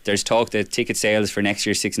 And there's talk that ticket sales for next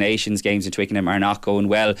year's Six Nations games in Twickenham are not going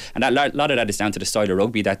well, and a lot of that is down to the style of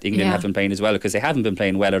rugby that England have been playing as well, because they haven't been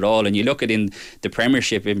playing well at all. And you look at in the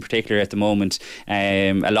Premiership in particular at the moment,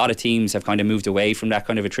 a lot of teams have kind of moved away from that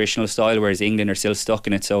kind of attritional style, whereas England are still stuck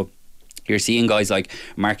in it. So you're seeing guys like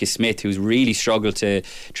Marcus Smith, who's really struggled to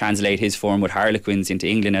translate his form with Harlequins into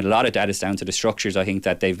England, and a lot of that is down to the structures, I think,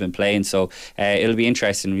 that they've been playing. So it'll be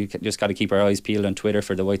interesting. We just got to keep our eyes peeled on Twitter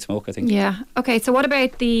for the white smoke, I think. Yeah. Okay, so what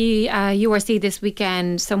about the URC this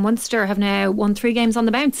weekend? So Munster have now won 3 games on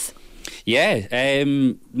the bounce. Yeah,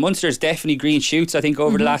 Munster's definitely green shoots, I think,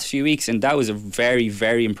 over the last few weeks, and that was a very,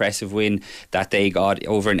 very impressive win that they got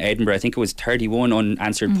over in Edinburgh. I think it was 31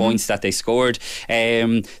 unanswered points that they scored.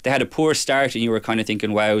 They had a poor start, and you were kind of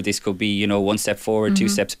thinking, wow, this could be, you know, 1 step forward, 2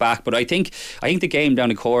 steps back. But I think the game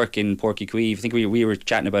down in Cork in Porky Queeve, I think we were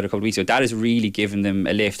chatting about it a couple of weeks ago, that has really given them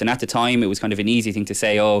a lift. And at the time, it was kind of an easy thing to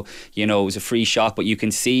say, oh, you know, it was a free shot, but you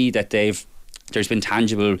can see that there's been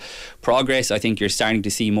tangible progress. I think you're starting to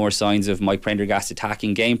see more signs of Mike Prendergast's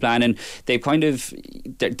attacking game plan, and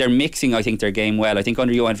they're mixing, I think, their game well. I think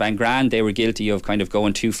under Johan van Graan they were guilty of kind of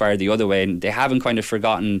going too far the other way, and they haven't kind of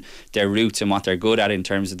forgotten their roots and what they're good at in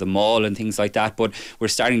terms of the maul and things like that. But we're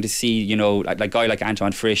starting to see, you know, like a guy like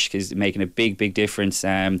Antoine Frisch is making a big difference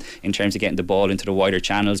in terms of getting the ball into the wider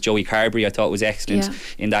channels. Joey Carberry, I thought, was excellent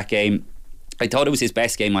in that game. I thought it was his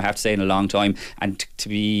best game, I have to say, in a long time, and to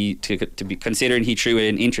be considering he threw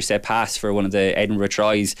an intercept pass for one of the Edinburgh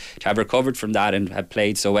tries, to have recovered from that and have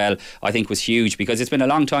played so well, I think was huge, because it's been a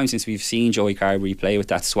long time since we've seen Joey Carberry play with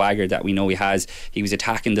that swagger that we know he has. He was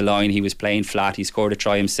attacking the line, he was playing flat, he scored a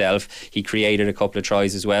try himself, he created a couple of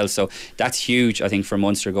tries as well, so that's huge, I think, for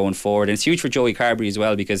Munster going forward. And it's huge for Joey Carberry as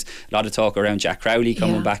well, because a lot of talk around Jack Crowley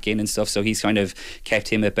coming back in and stuff, so he's kind of kept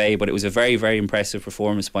him at bay. But it was a very, very impressive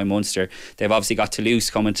performance by Munster. They've obviously got Toulouse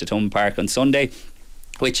coming to Thomond Park on Sunday,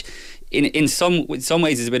 which in some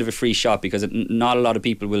ways is a bit of a free shot, because not a lot of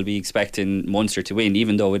people will be expecting Munster to win,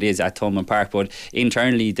 even though it is at Thomond Park. But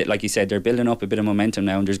internally, like you said, they're building up a bit of momentum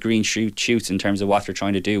now, and there's green shoots in terms of what they're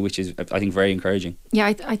trying to do, which is, I think, very encouraging. Yeah,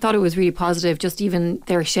 I thought it was really positive, just even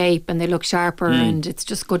their shape, and they look sharper, and it's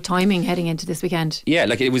just good timing heading into this weekend. Yeah,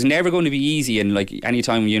 like it was never going to be easy, and like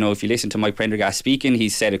anytime, you know, if you listen to Mike Prendergast speaking,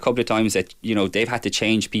 he's said a couple of times that, you know, they've had to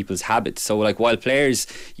change people's habits. So like, while players,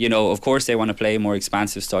 you know, of course they want to play a more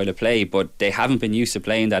expansive style of play, but they haven't been used to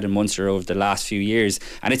playing that in Munster over the last few years,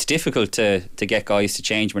 and it's difficult to get guys to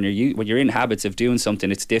change when you're in habits of doing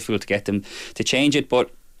something. It's difficult to get them to change it, but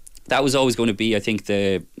that was always going to be, I think,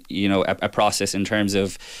 a process in terms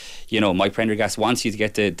of, you know, Mike Prendergast wants you to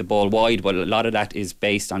get the ball wide, but a lot of that is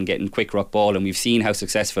based on getting quick ruck ball, and we've seen how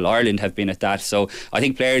successful Ireland have been at that. So I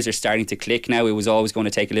think players are starting to click now. It was always going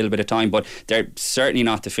to take a little bit of time, but they're certainly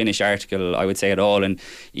not the finished article, I would say, at all. And,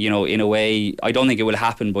 you know, in a way, I don't think it will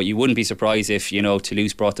happen, but you wouldn't be surprised if, you know,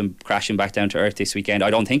 Toulouse brought them crashing back down to earth this weekend. I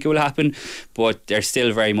don't think it will happen, but they're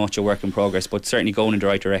still very much a work in progress, but certainly going in the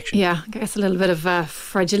right direction. Yeah, I guess a little bit of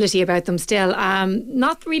fragility about them still.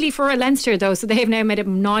 Not really for Leinster though, so they've now made it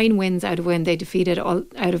 9 wins out of win. They defeated out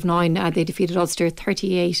of 9. They defeated Ulster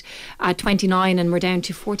 38-29, and we're down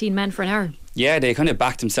to 14 men for an hour. Yeah, they kind of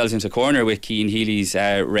backed themselves into a corner with Cian Healy's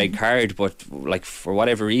red card, but like for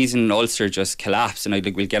whatever reason Ulster just collapsed. And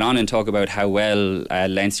we'll get on and talk about how well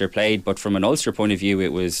Leinster played, but from an Ulster point of view,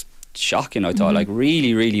 it was shocking, I thought. Like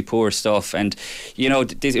really, really poor stuff. And you know,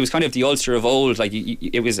 it was kind of the Ulster of old. Like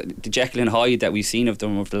it was the Jekyll and Hyde that we've seen of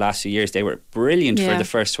them over the last few years. They were brilliant for the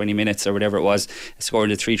first 20 minutes or whatever it was, scoring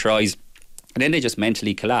the 3 tries. And then they just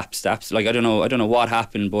mentally collapsed. Like I don't know what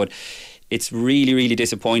happened, but it's really, really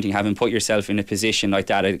disappointing having put yourself in a position like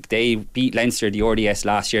that. They beat Leinster, the RDS,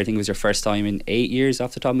 last year. I think it was their first time in 8 years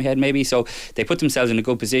off the top of my head, maybe. So they put themselves in a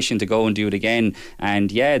good position to go and do it again.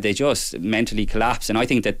 And yeah, they just mentally collapsed. And I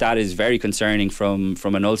think that is very concerning from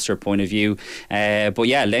an Ulster point of view. But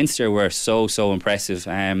yeah, Leinster were so impressive.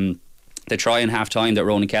 The try in half time that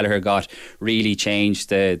Ronan Kelleher got really changed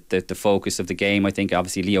the focus of the game. I think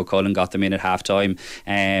obviously Leo Cullen got them in at half time,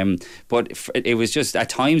 but it was just at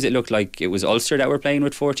times it looked like it was Ulster that were playing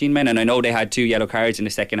with 14 men, and I know they had 2 yellow cards in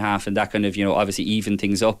the second half, and that kind of obviously evened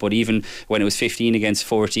things up. But even when it was 15 against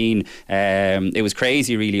 14, it was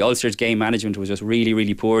crazy really. Ulster's game management was just really,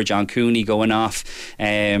 really poor. John Cooney going off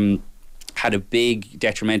had a big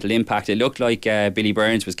detrimental impact. It looked like Billy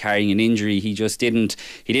Burns was carrying an injury. He didn't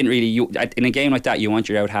really, in a game like that, you want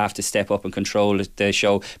your out half to step up and control the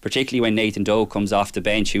show, particularly when Nathan Doak comes off the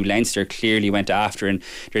bench, who Leinster clearly went after. And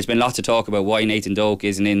there's been lots of talk about why Nathan Doak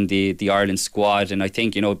isn't in the Ireland squad, and I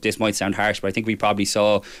think this might sound harsh, but I think we probably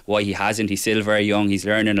saw why he hasn't. He's still very young, he's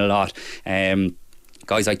learning a lot.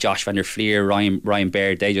 Guys like Josh van der Fleer, Ryan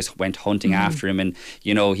Baird, they just went hunting after him, and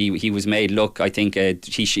he was made look. I think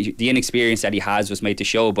the inexperience that he has was made to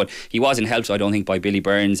show, but he wasn't helped, I don't think, by Billy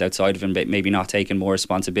Burns outside of him, but maybe not taking more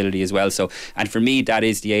responsibility as well. So, and for me, that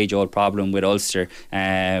is the age-old problem with Ulster.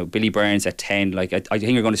 Billy Burns at 10, like I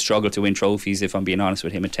think you're going to struggle to win trophies, if I'm being honest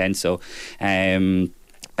with him, at 10. So.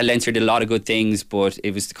 Leinster did a lot of good things, but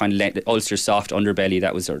it was the kind of Ulster's soft underbelly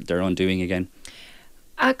that was their undoing again.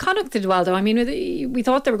 Connacht did well though. I mean, we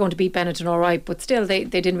thought they were going to beat Benetton all right, but still they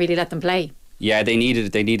didn't really let them play. Yeah, they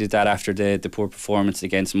needed that after the poor performance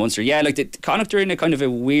against Munster. Yeah, like Connacht are in a kind of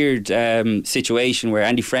a weird situation where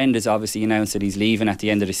Andy Friend has obviously announced that he's leaving at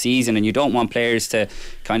the end of the season, and you don't want players to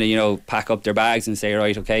kind of pack up their bags and say,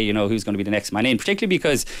 right, okay, who's going to be the next man in, particularly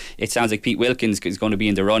because it sounds like Pete Wilkins is going to be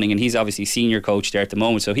in the running, and he's obviously senior coach there at the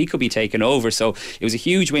moment, so he could be taken over. So it was a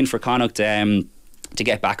huge win for Connacht to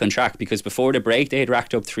get back on track, because before the break they had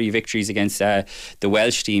racked up 3 victories against the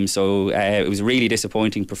Welsh team, so it was a really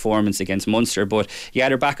disappointing performance against Munster. But yeah,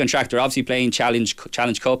 they're back on track. They're obviously playing Challenge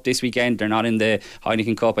Cup this weekend. They're not in the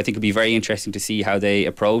Heineken Cup. I think it'll be very interesting to see how they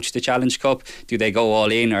approach the Challenge Cup. Do they go all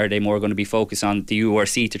in, or are they more going to be focused on the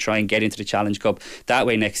URC to try and get into the Challenge Cup that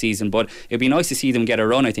way next season? But it'd be nice to see them get a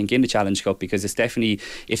run, I think, in the Challenge Cup, because it's definitely,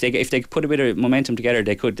 if they put a bit of momentum together,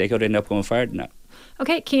 they could end up going further than that.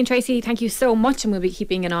 Okay, Cian Tracy, thank you so much, and we'll be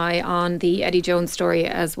keeping an eye on the Eddie Jones story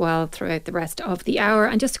as well throughout the rest of the hour.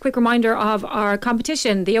 And just a quick reminder of our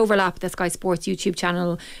competition, The Overlap, the Sky Sports YouTube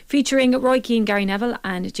channel featuring Roy Keane, Gary Neville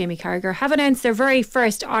and Jamie Carragher, have announced their very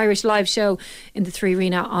first Irish live show in the Three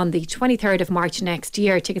Arena on the 23rd of March next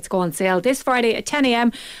year. Tickets go on sale this Friday at 10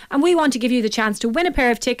 a.m, and we want to give you the chance to win a pair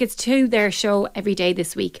of tickets to their show every day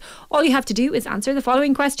this week. All you have to do is answer the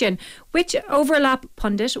following question: which Overlap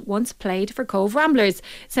pundit once played for Cove Ramblers?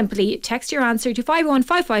 Simply text your answer to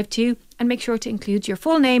 51552 and make sure to include your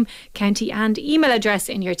full name, county and email address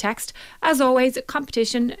in your text. As always,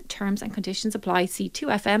 competition terms and conditions apply. See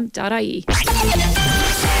 2fm.ie.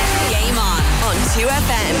 Game on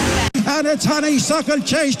 2FM. And it's Honeysuckle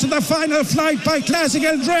chased to the final flight by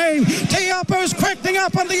Classical Dream. Tiapu's quickening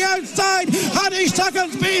up on the outside.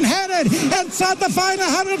 Honeysuckle's being headed inside the final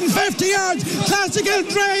 150 yards. Classical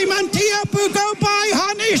Dream and Tiapu go by.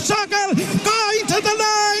 Honeysuckle going to the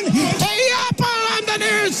line. Tiapu on the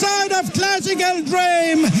near side of Classical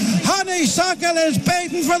Dream. Honeysuckle is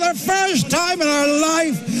beaten for the first time in her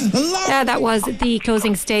life. That was the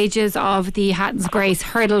closing stages of the Hatton's Grace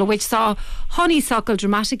hurdle, which saw Honeysuckle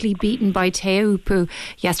dramatically beaten by Tiapu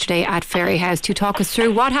yesterday at Fairyhouse. To talk us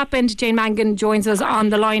through what happened, Jane Mangan joins us on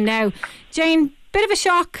the line now. Jane, bit of a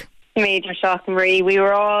shock. Major shock, Marie.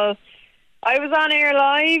 I was on air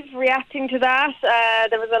live reacting to that.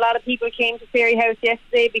 There was a lot of people came to Fairyhouse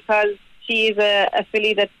yesterday because she is a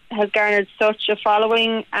filly that has garnered such a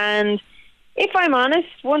following, and if I'm honest,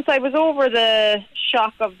 once I was over the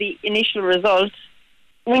shock of the initial result,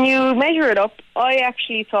 when you measure it up, I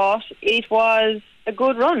actually thought it was a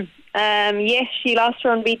good run. Yes, she lost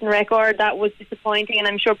her unbeaten record. That was disappointing, and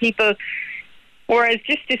I'm sure people were as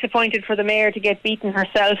just disappointed for the mare to get beaten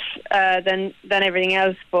herself than everything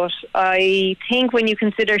else. But I think when you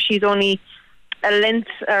consider she's only a length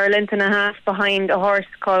or a length and a half behind a horse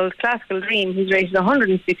called Classical Dream, who's rated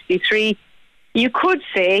 163, you could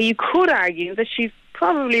argue that she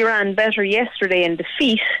probably ran better yesterday in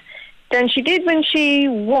defeat than she did when she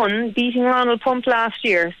won, beating Ronald Pump last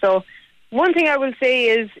year. So one thing I will say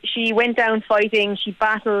is she went down fighting, she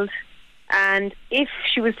battled, and if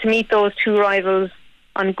she was to meet those two rivals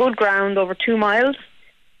on good ground over 2 miles,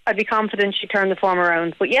 I'd be confident she turned the form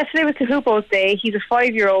around. But yesterday was Tehupo's day. He's a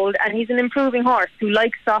 5-year-old and he's an improving horse who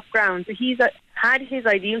likes soft ground. So he's had his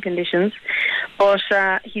ideal conditions, but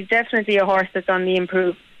he's definitely a horse that's on the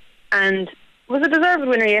improve. And was a deserved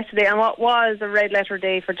winner yesterday on what was a red letter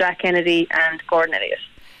day for Jack Kennedy and Gordon Elliott.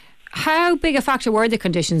 How big a factor were the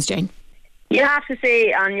conditions, Jane? You have to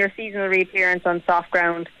say on your seasonal reappearance on soft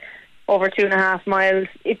ground, over 2.5 miles,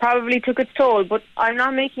 it probably took its toll, but I'm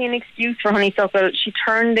not making an excuse for Honeysuckle. She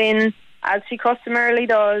turned in, as she customarily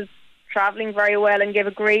does, travelling very well and gave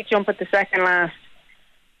a great jump at the second last.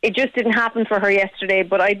 It just didn't happen for her yesterday,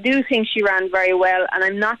 but I do think she ran very well, and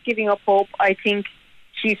I'm not giving up hope. I think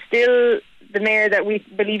she's still the mare that we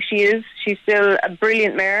believe she is. She's still a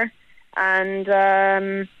brilliant mare, and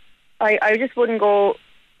I just wouldn't go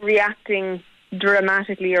reacting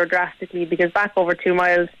dramatically or drastically, because back over 2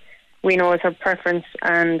 miles we know is her preference,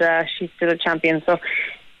 and she's still a champion. So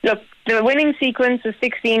look, the winning sequence of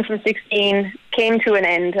 16 from 16 came to an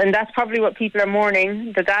end, and that's probably what people are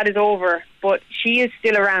mourning, that is over, but she is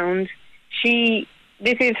still around.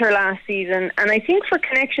 This is her last season, and I think for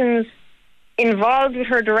connections involved with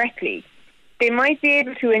her directly, they might be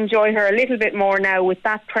able to enjoy her a little bit more now with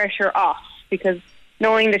that pressure off, because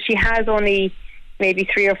knowing that she has only maybe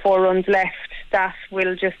 3 or 4 runs left, that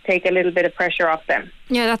will just take a little bit of pressure off them.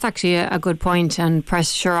 Yeah, that's actually a good point, and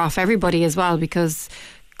pressure off everybody as well, because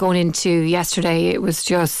going into yesterday it was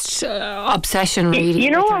just obsession really. You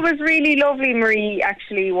know what was really lovely, Marie,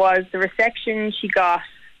 actually, was the reception she got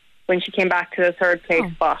when she came back to the third place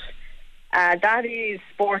spot. That is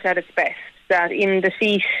sport at its best, that in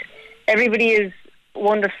defeat everybody is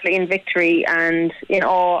wonderfully in victory and in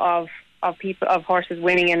awe of people, of horses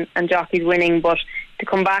winning and jockeys winning, but to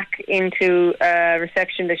come back into a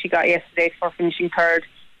reception that she got yesterday for finishing third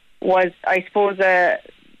was, I suppose, a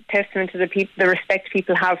testament to the respect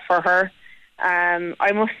people have for her.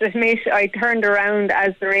 I must admit, I turned around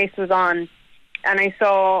as the race was on and I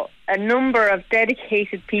saw a number of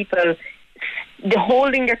dedicated people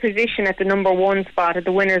holding their position at the number 1 spot at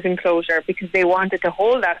the winner's enclosure, because they wanted to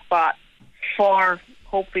hold that spot for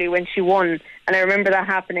hopefully when she won. And I remember that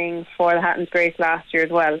happening for the Hatton's Grace last year as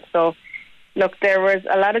well. So look, there was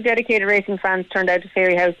a lot of dedicated racing fans turned out to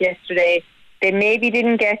Fairyhouse yesterday. They maybe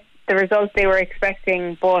didn't get the results they were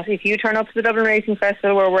expecting, but if you turn up to the Dublin Racing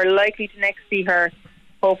Festival, where we're likely to next see her,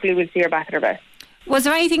 hopefully we'll see her back at her best. Was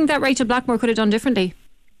there anything that Rachel Blackmore could have done differently?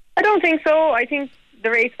 I don't think so. I think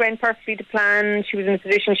the race went perfectly to plan. She was in the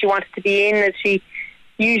position she wanted to be in, as she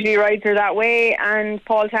usually rides her that way, and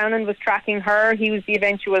Paul Townend was tracking her. He was the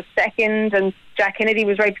eventual second, and Jack Kennedy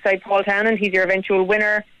was right beside Paul Townend. He's your eventual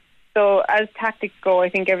winner. So as tactics go, I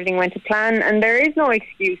think everything went to plan, and there is no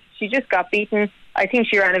excuse. She just got beaten. I think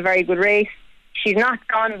she ran a very good race. She's not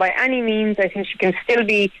gone by any means. I think she can still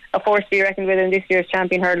be a force to be reckoned with in this year's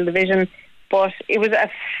Champion Hurdle Division. But it was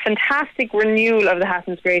a fantastic renewal of the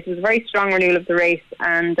Hatton's Grace. It was a very strong renewal of the race,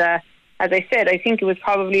 and as I said, I think it was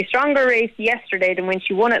probably a stronger race yesterday than when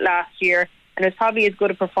she won it last year, and it was probably as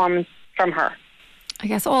good a performance from her. I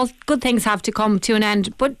guess all good things have to come to an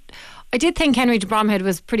end, but I did think Henry de Bromhead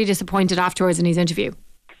was pretty disappointed afterwards in his interview.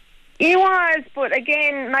 He was, but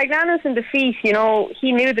again, magnanimous in defeat, you know,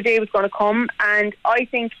 he knew the day was going to come, and I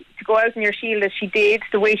think to go out in your shield as she did,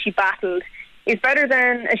 the way she battled, is better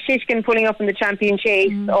than a Shishkin pulling up in the champion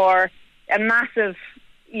chase or a massive,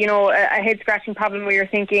 you know, a head-scratching problem where you're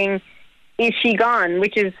thinking, is she gone?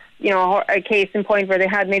 Which is, you know, a case in point where they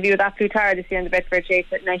had maybe with that Plutar this year in the Betfair Chase,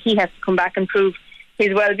 that now he has to come back and prove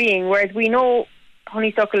his well-being, whereas we know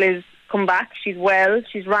Honeysuckle is come back, she's well,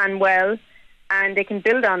 she's ran well, and they can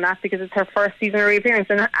build on that because it's her first season of reappearance.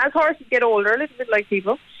 And as horses get older, a little bit like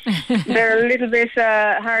people, they're a little bit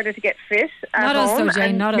harder to get fit at not home. Us, though,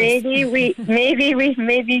 Jane, not maybe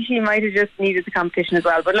she might have just needed the competition as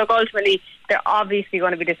well. But look, ultimately, they're obviously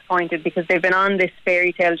going to be disappointed because they've been on this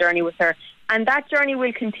fairy tale journey with her, and that journey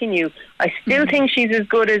will continue. I still think she's as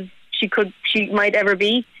good as she might ever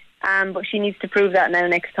be, but she needs to prove that now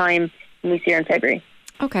next time we see her in February.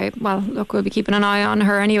 Okay, well, look, we'll be keeping an eye on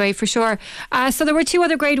her anyway, for sure. So there were 2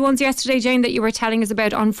 other Grade 1s yesterday, Jane, that you were telling us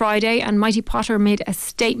about on Friday, and Mighty Potter made a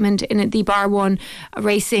statement in the Bar 1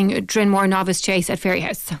 Racing Drinmore Novice Chase at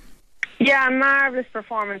Fairyhouse. Yeah, a marvellous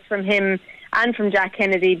performance from him and from Jack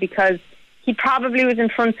Kennedy, because he probably was in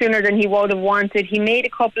front sooner than he would have wanted. He made a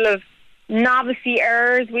couple of novice-y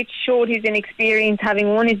errors, which showed his inexperience,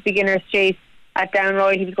 having won his beginner's chase at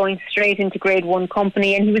Downroy. He was going straight into Grade 1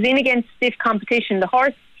 company, and he was in against stiff competition. The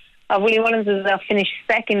horse of Willie Mullins is finished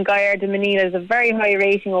second. Gaillard de Manila is a very high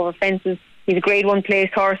rating over fences. He's a Grade 1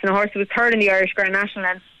 placed horse, and a horse who was third in the Irish Grand National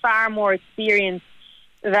and far more experience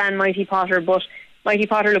than Mighty Potter. But Mighty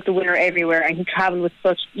Potter looked the winner everywhere, and he travelled with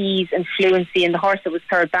such ease and fluency. And the horse that was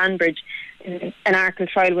third, Banbridge, an Arkle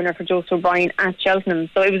trial winner for Joseph O'Brien at Cheltenham.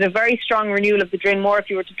 So it was a very strong renewal of the Drinmore, if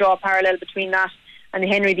you were to draw a parallel between that and the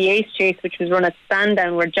Henry VIII chase, which was run at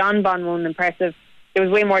Sandown, where John Bond won impressive. There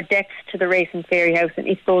was way more depth to the race in Fairyhouse, and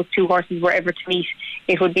if those two horses were ever to meet,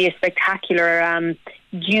 it would be a spectacular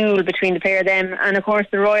duel between the pair of them. And of course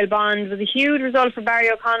the Royal Bond was a huge result for Barry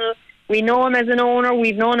O'Connell. We know him as an owner,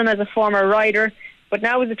 we've known him as a former rider, but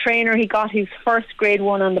now as a trainer he got his first Grade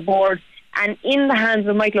 1 on the board, and in the hands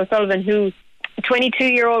of Michael O'Sullivan, who's a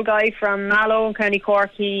 22-year-old guy from Mallow, County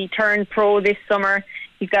Cork. He turned pro this summer.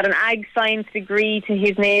 He's got an ag science degree to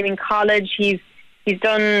his name in college. He's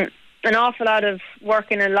done an awful lot of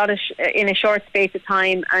work in a short space of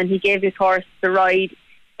time, and he gave his horse the ride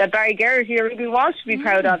that Barry Geraghty really was to be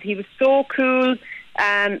proud of. He was so cool.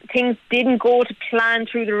 Things didn't go to plan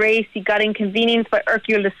through the race. He got inconvenienced by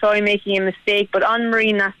Hercule de Soy making a mistake, but on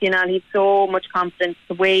Marine Nationale he had so much confidence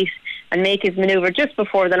to wait and make his manoeuvre just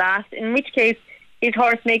before the last, in which case his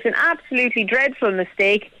horse makes an absolutely dreadful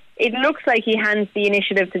mistake. It looks like he hands the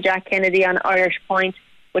initiative to Jack Kennedy on Irish Point,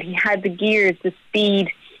 but he had the gears, the speed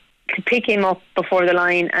to pick him up before the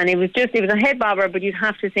line, and it was a head bobber. But you'd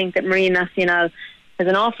have to think that Marine Nationale has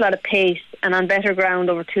an awful lot of pace, and on better ground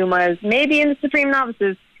over 2 miles, maybe in the Supreme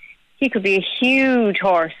Novices, he could be a huge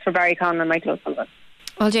horse for Barry Conlon and Michael O'Sullivan.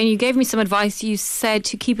 Well, Jane, you gave me some advice. You said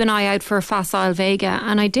to keep an eye out for Facile Vega,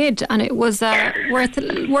 and I did, and it was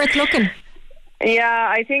worth looking. Yeah,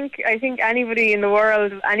 I think anybody in the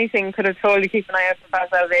world, anything, could have told you to keep an eye out for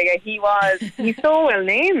Facile Vega. He's so well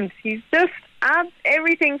named. He's just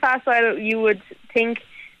everything facile you would think,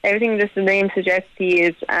 everything just the name suggests he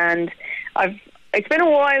is. And it's been a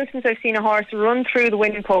while since I've seen a horse run through the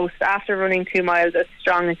winning post after running 2 miles as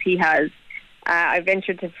strong as he has. I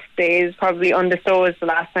ventured to say is probably Understow is the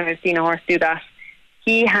last time I've seen a horse do that.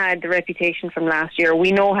 He had the reputation from last year.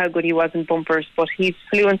 We know how good he was in bumpers, but his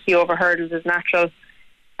fluency over hurdles is natural,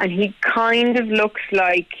 and he kind of looks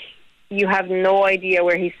like you have no idea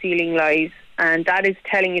where his ceiling lies, and that is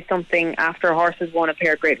telling you something after a horse has won a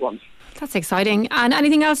pair of Grade 1s. That's exciting. And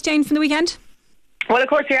anything else, Jane, from the weekend? Well, of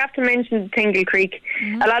course, you have to mention Tingle Creek.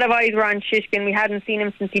 A lot of eyes were on Shishkin. We hadn't seen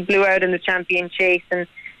him since he blew out in the champion chase, and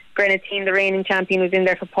Grenadine, the reigning champion, was in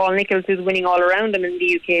there for Paul Nicholls, who's winning all around him in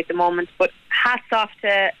the UK at the moment. But hats off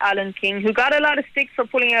to Alan King, who got a lot of stick for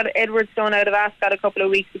pulling out Edwardstone out of Ascot a couple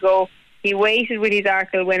of weeks ago. He waited with his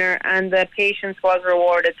Arkle winner, and the patience was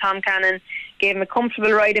rewarded. Tom Cannon gave him a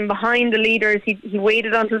comfortable ride in behind the leaders. He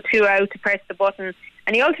waited until 2 out to press the button,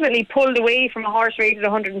 and he ultimately pulled away from a horse rated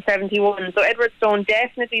 171. So Edwardstone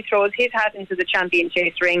definitely throws his hat into the champion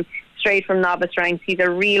chase ring straight from novice ranks. He's a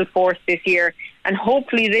real force this year, and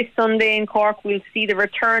hopefully this Sunday in Cork we'll see the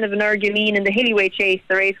return of an Erguline in the Hillyway chase,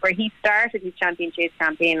 the race where he started his champion chase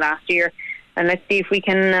campaign last year, and let's see if we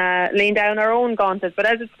can lay down our own gauntlet. But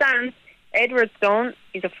as it stands, Edwardstone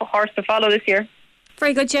is a horse to follow this year.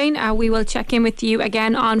 Very good, Jane. We will check in with you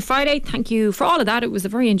again on Friday. Thank you for all of that. It was a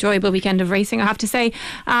very enjoyable weekend of racing, I have to say,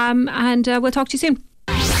 and we'll talk to you soon.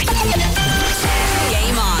 Game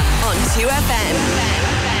on 2FM.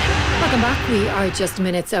 Welcome back. We are just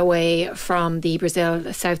minutes away from the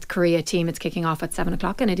Brazil-South Korea team. It's kicking off at 7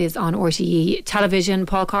 o'clock and it is on RTE television.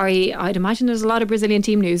 Paul Corey, I'd imagine there's a lot of Brazilian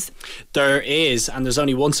team news. There is, and there's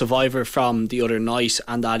only one survivor from the other night,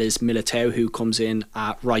 and that is Militao, who comes in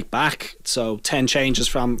at right back. So 10 changes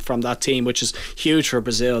from that team, which is huge for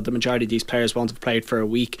Brazil. The majority of these players won't have played for a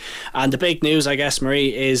week. And the big news, I guess,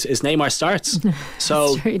 Marie, is Neymar starts.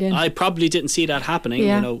 So I probably didn't see that happening,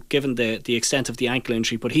 you know, given the extent of the ankle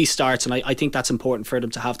injury, but he starts, and I think that's important for them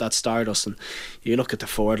to have that stardust. And you look at the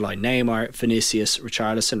forward line, Neymar, Vinicius,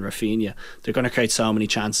 Richarlison, Rafinha, they're going to create so many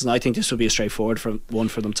chances, and I think this will be a straightforward one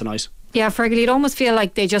for them tonight. Yeah, Fergie, you'd almost feel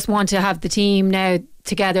like they just want to have the team now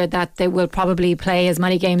together, that they will probably play as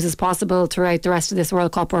many games as possible throughout the rest of this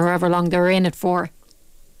World Cup or however long they're in it for.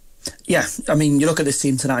 Yeah, I mean, you look at this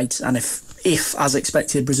team tonight, and if as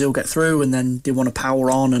expected Brazil get through and then they want to power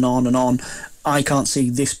on and on and on, I can't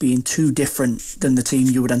see this being too different than the team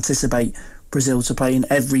you would anticipate Brazil to play in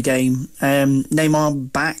every game.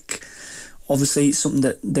 Neymar back, obviously it's something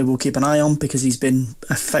that they will keep an eye on because he's been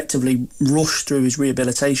effectively rushed through his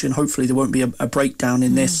rehabilitation. Hopefully there won't be a breakdown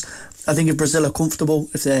in this. I think if Brazil are comfortable,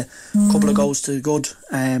 if they're a couple of goals to good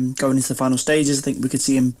going into the final stages, I think we could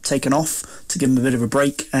see him taken off to give him a bit of a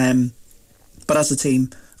break. But as a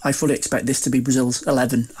team, I fully expect this to be Brazil's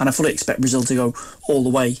 11, and I fully expect Brazil to go all the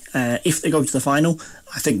way. If they go to the final,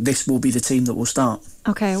 I think this will be the team that will start.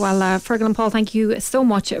 Okay, well, Fergal and Paul, thank you so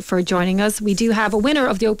much for joining us. We do have a winner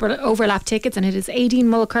of the overlap tickets, and it is Aideen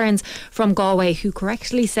Mulcairns from Galway, who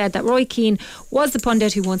correctly said that Roy Keane was the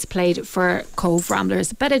pundit who once played for Cove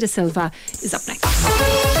Ramblers. Betta da Silva is up next.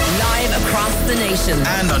 Live across the nation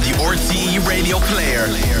and on the RTE radio player,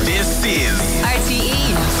 this is